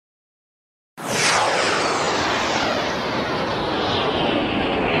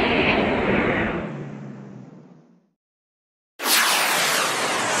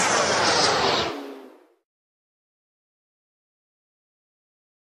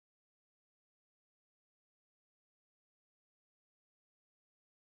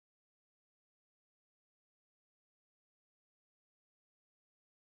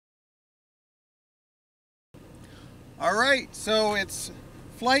Alright, so it's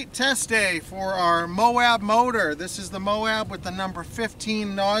flight test day for our MOAB motor. This is the MOAB with the number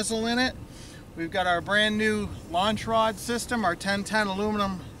 15 nozzle in it. We've got our brand new launch rod system, our 1010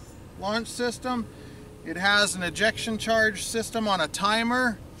 aluminum launch system. It has an ejection charge system on a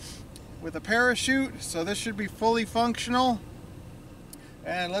timer with a parachute, so this should be fully functional.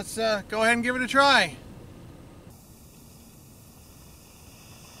 And let's go ahead and give it a try.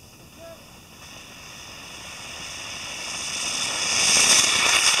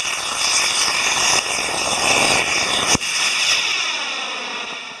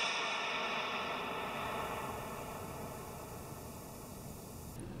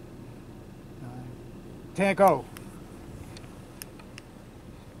 Can't go.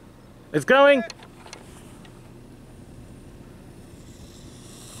 It's going.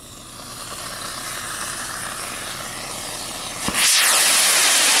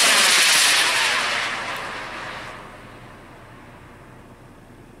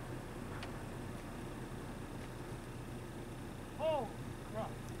 Oh, crap.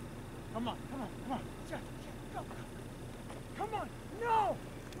 Come on, come on, come on. Jack, go, go. Come on. No!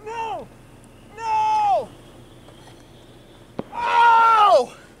 No! No!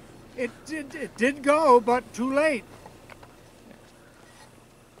 Oh! It did go, but too late.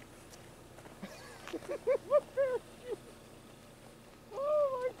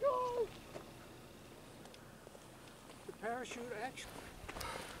 Oh my God! The parachute action.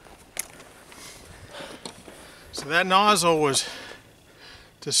 So that nozzle was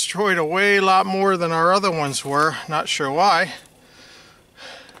destroyed a way lot more than our other ones were. Not sure why.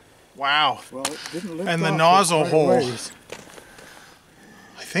 Wow. Well, it didn't lift And the off nozzle quite a hole. ways.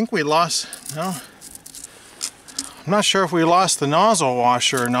 I think we lost, no. I'm not sure if we lost the nozzle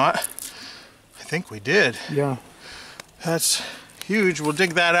washer or not. I think we did. Yeah. That's huge. We'll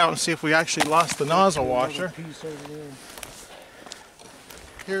dig that out and see if we actually lost the nozzle washer. Piece over there.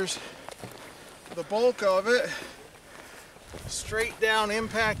 Here's the bulk of it. Straight down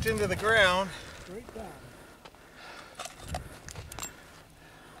impact into the ground. Straight down.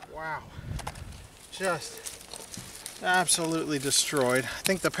 Wow. Just absolutely destroyed. I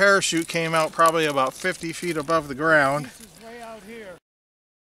think the parachute came out probably about 50 feet above the ground.